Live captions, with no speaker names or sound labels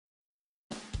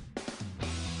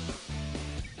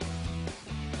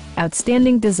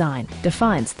Outstanding design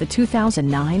defines the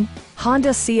 2009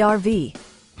 Honda CR-V.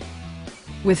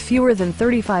 With fewer than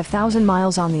 35,000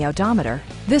 miles on the odometer,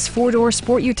 this four-door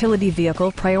sport utility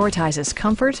vehicle prioritizes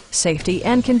comfort, safety,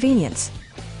 and convenience.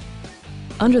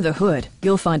 Under the hood,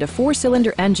 you'll find a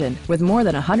four-cylinder engine with more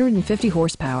than 150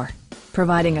 horsepower,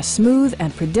 providing a smooth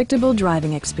and predictable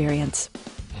driving experience.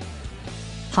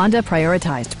 Honda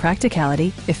prioritized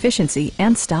practicality, efficiency,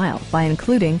 and style by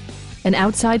including an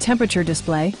outside temperature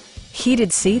display,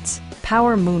 heated seats,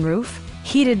 power moonroof,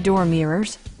 heated door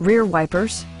mirrors, rear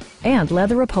wipers, and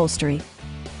leather upholstery.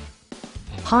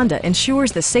 Honda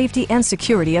ensures the safety and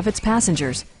security of its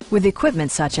passengers with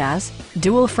equipment such as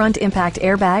dual front impact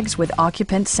airbags with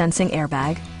occupant sensing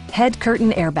airbag, head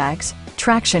curtain airbags,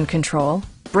 traction control,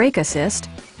 brake assist,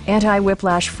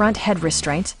 anti-whiplash front head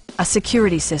restraint, a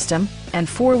security system, and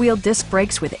four-wheel disc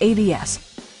brakes with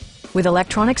ABS. With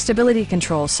electronic stability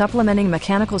control supplementing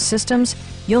mechanical systems,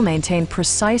 you'll maintain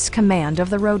precise command of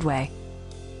the roadway.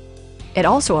 It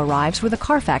also arrives with a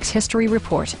Carfax history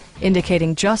report,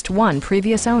 indicating just one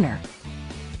previous owner.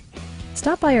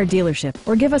 Stop by our dealership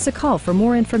or give us a call for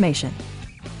more information.